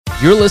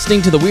You're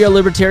listening to the We Are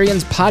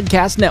Libertarians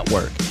Podcast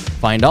Network.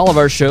 Find all of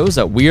our shows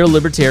at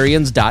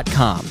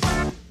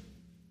wearelibertarians.com.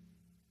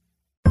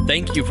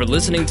 Thank you for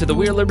listening to the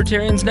We Are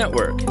Libertarians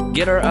Network.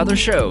 Get our other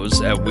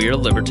shows at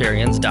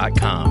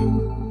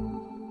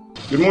wearelibertarians.com.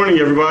 Good morning,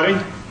 everybody.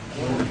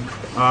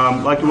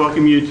 I'd like to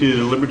welcome you to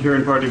the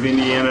Libertarian Party of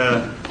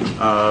Indiana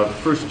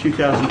first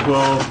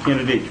 2012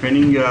 candidate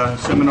training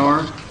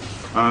seminar.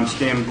 I'm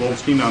Stan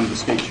Goldstein. I'm the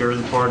state chair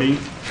of the party.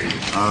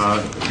 A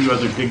few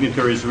other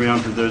dignitaries around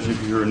for those of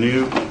you who are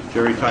new.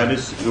 Jerry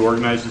Titus, who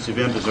organized this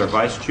event, is our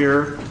vice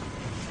chair.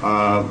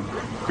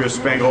 Chris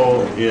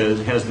Spangle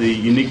has the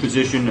unique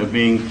position of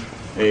being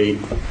a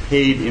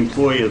paid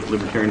employee of the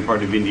Libertarian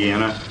Party of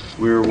Indiana.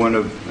 We're one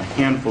of a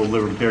handful of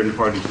Libertarian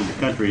parties in the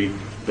country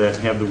that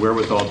have the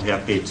wherewithal to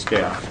have paid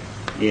staff.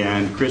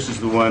 And Chris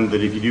is the one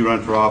that, if you do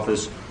run for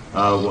office,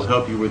 will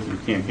help you with your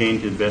campaign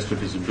to the best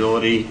of his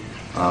ability.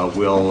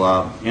 Will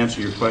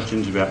answer your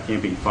questions about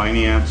campaign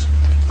finance.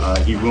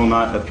 He will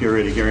not appear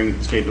at a hearing at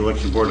the State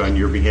Election Board on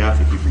your behalf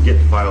if you forget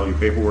to file your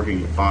paperwork and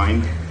get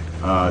fined.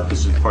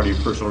 This is part of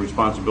your personal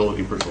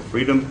responsibility and personal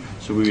freedom,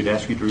 so we would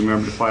ask you to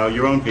remember to file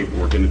your own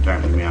paperwork in a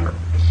timely manner.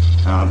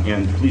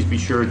 And please be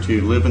sure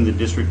to live in the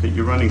district that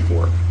you're running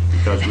for,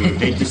 because we would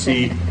hate to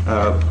see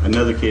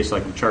another case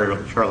like the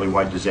Charlie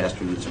White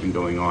disaster that's been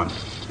going on.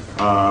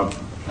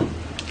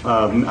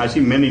 I see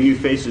many new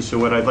faces, so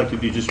what I'd like to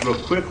do just real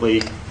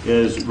quickly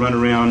is run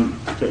around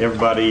to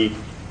everybody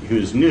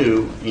who's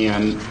new,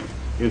 and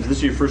if this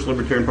is your first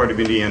Libertarian Party of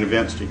Indiana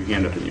event, stick your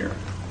hand up in the air.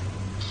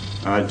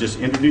 Just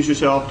introduce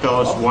yourself, tell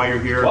us why you're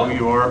here, who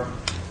you are.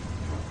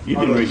 You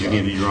didn't raise your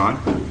hand, did you, Ron?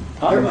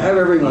 Have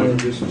everyone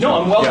introduce themselves.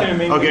 No, I'm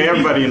welcoming. Yeah. Okay,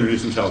 everybody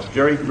introduce themselves.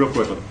 Jerry, real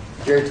quickly.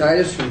 Jerry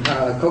Titus from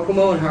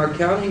Kokomo in Howard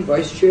County,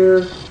 Vice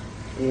Chair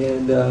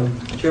and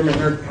Chairman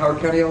Howard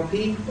County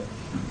LP.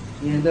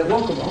 And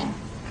welcome all.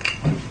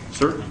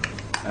 Sir?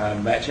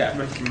 Matt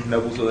Chapman from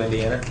Noblesville,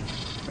 Indiana.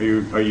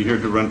 Are you here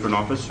to run for an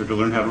office or to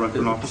learn how to run for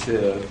an office?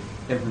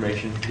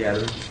 Information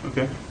gathering.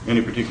 Okay.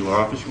 Any particular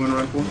office you want to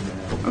run for?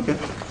 Okay.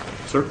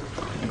 Sir?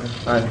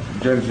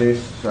 James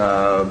Ace.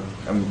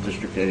 I'm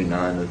District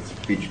 89. That's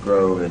Beech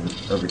Grove and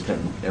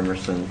Irvington,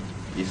 Emerson,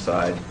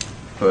 Eastside,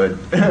 Hood.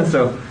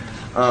 So,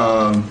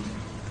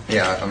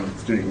 yeah, I'm a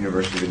student at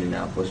University of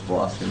Indianapolis,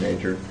 philosophy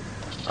major.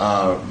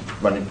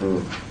 Running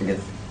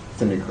against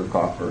Cindy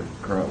Kirchhofer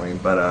currently,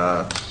 but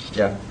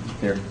yeah,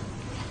 here.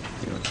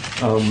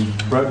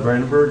 Brett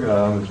Brandenburg,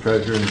 I'm the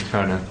treasurer and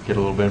trying to get a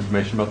little bit of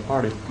information about the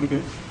party.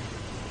 Okay.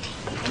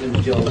 My name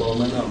is Joe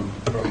Loman. I'm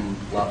from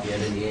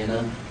Lafayette,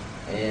 Indiana,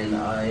 and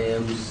I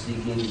am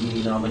seeking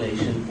the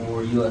nomination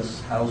for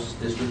U.S. House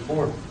District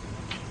 4.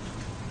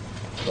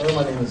 Hello,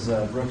 my name is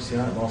Brooks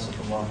Young. I'm also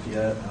from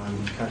Lafayette.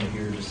 I'm kind of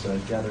here just to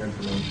gather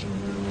information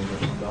and learn a little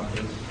bit more about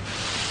this.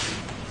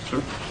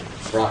 Sure.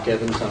 Brock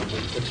Evans. I'm from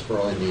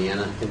Pittsboro,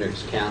 Indiana,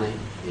 Hendricks County,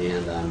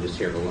 and I'm just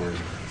here to learn.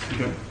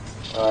 Okay.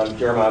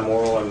 Jeremiah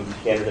Morrill. I'm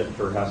candidate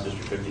for House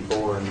District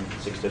 54 and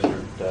 6th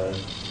District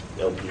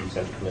LP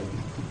Central Committee.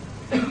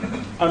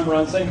 I'm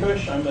Ron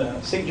Senkush. I'm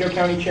the St. Joe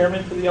County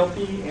Chairman for the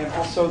LP and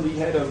also the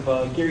head of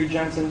Gary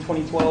Johnson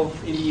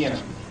 2012 Indiana.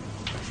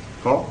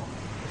 Paul?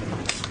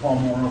 Paul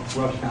Morrill,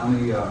 Rush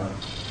County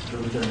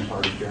Libertarian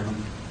Party Chairman.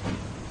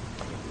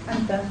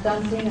 I'm Beth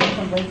Dunsing. I'm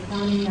from Lake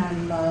County.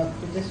 I'm the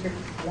District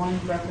 1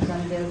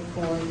 representative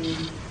for the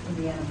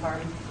Indiana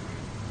Party.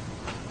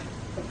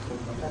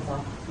 That's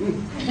all.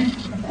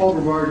 Paul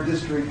Brevard,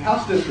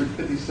 House District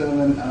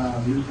 57,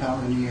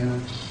 Newtown,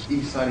 Indiana,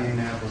 East Side of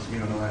Indianapolis, if you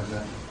don't know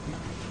that.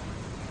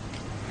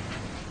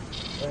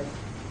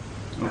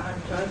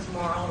 I'm Joyce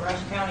Morrill,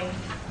 Rush County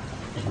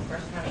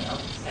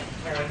Health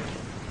Secretary.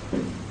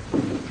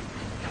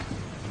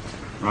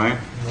 Ryan?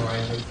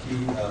 Ryan Hickey,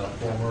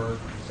 former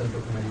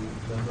Central Committee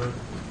member.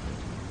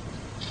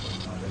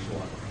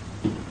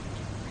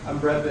 I'm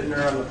Brett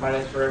Bittner. I'm the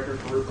Finance Director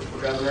for Rupert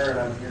for Governor, and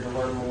I'm here to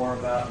learn more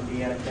about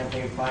Indiana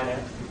campaign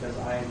finance because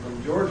I am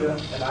from Georgia,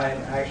 and I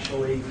am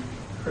actually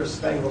Chris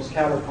Spangle's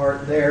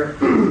counterpart there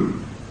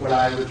when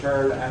I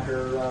return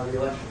after the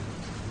election.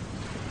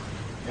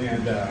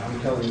 And I'm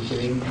Kelly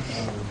McKinney,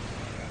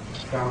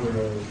 founder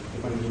of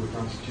Defenders of the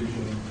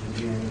Constitution,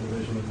 Indiana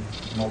Division.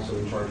 I'm also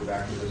in charge of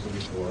activism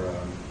for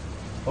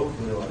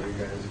hopefully a lot of you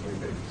guys'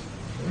 campaigns.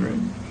 Great.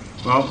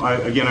 Well, I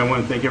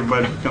want to thank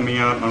everybody for coming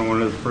out on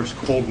one of the first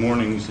cold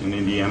mornings in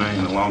Indiana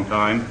in a long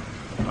time.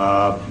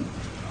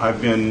 I've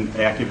been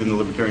active in the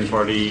Libertarian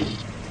Party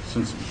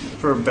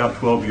for about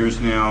 12 years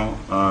now.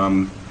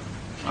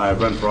 I've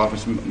run for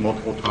office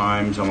multiple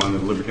times. I'm on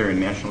the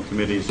Libertarian National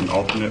Committee as an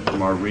alternate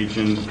from our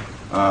region.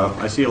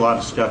 I see a lot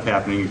of stuff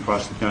happening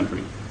across the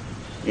country.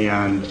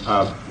 And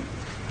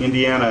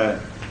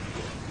Indiana,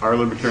 our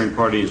Libertarian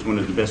Party is one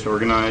of the best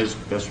organized,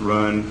 best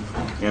run,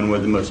 and one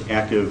of the most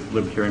active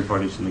Libertarian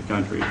parties in the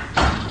country.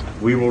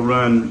 We will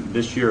run,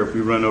 this year, if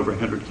we run over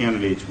 100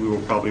 candidates, we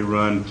will probably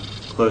run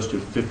close to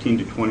 15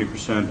 to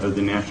 20% of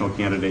the national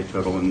candidate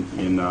total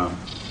in the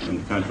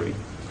country.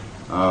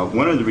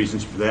 One of the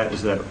reasons for that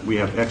is that we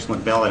have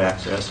excellent ballot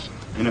access.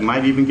 and it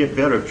might even get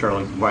better if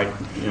Charlie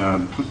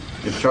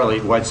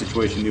White's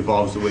situation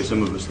evolves the way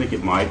some of us think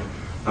it might.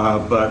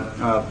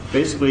 But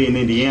basically in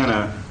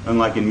Indiana,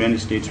 unlike in many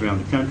states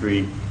around the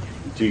country,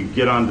 to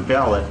get on the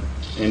ballot,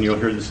 and you'll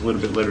hear this a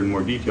little bit later in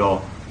more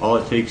detail, all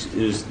it takes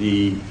is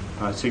the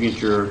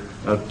signature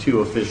of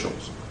 2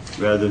 officials,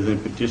 rather than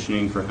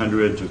petitioning for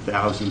hundreds or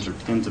thousands or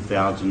tens of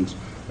thousands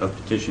of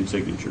petition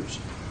signatures.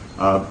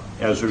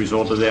 As a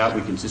result of that,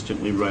 we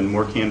consistently run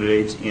more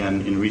candidates,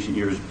 and in recent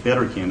years,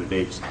 better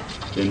candidates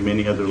than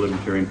many other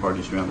libertarian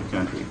parties around the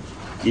country.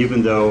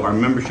 Even though our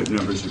membership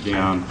numbers are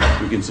down,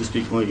 we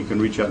consistently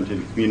can reach out into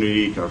the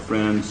community, to our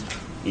friends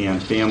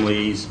and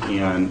families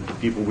and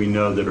people we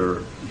know that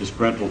are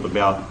disgruntled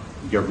about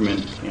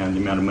government and the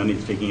amount of money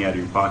it's taking out of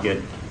your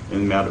pocket and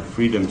the amount of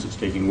freedoms it's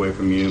taking away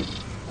from you,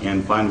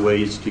 and find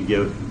ways to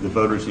give the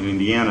voters in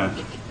Indiana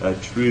a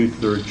true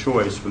third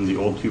choice from the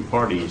old 2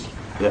 parties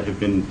that have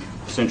been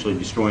essentially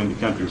destroying the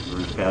country for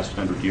the past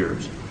 100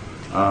 years.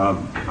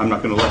 I'm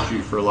not going to lecture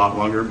you for a lot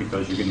longer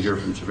because you're going to hear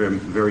from some very,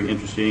 very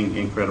interesting,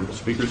 incredible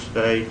speakers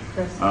today.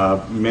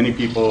 Many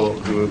people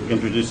who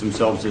introduce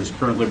themselves as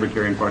current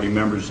Libertarian Party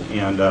members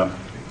and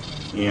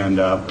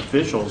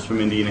officials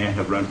from Indiana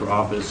have run for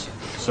office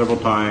several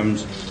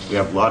times. We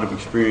have a lot of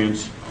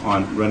experience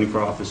on running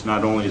for office,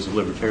 not only as a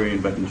Libertarian,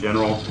 but in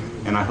general.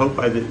 And I hope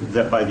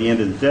that by the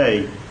end of the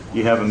day,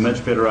 you have a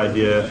much better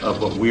idea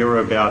of what we are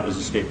about as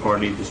a state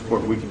party, the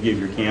support we could give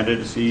your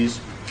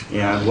candidacies,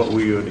 and what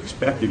we would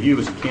expect of you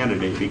as a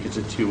candidate, because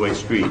it's a two-way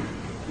street.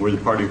 We're the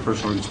party of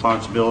personal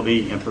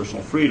responsibility and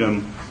personal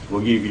freedom.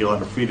 We'll give you a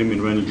lot of freedom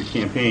in running your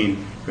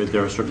campaign, but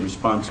there are certain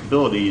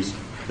responsibilities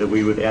that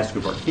we would ask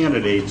of our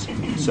candidates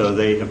so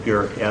they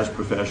appear as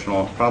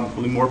professional,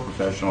 probably more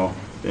professional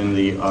than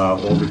the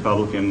old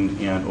Republican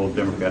and old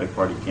Democratic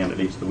Party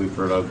candidates that we've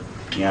heard of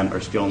and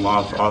are still in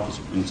law for office,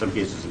 in some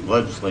cases in the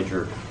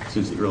legislature,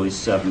 since the early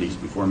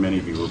 70s, before many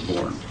of you were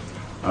born.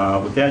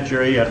 With that,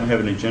 Jerry, I don't have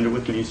an agenda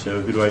with me,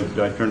 so do I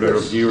turn it over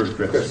to you or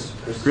Chris?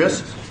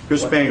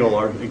 Chris Spangle,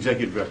 our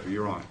Executive Director,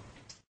 you're on.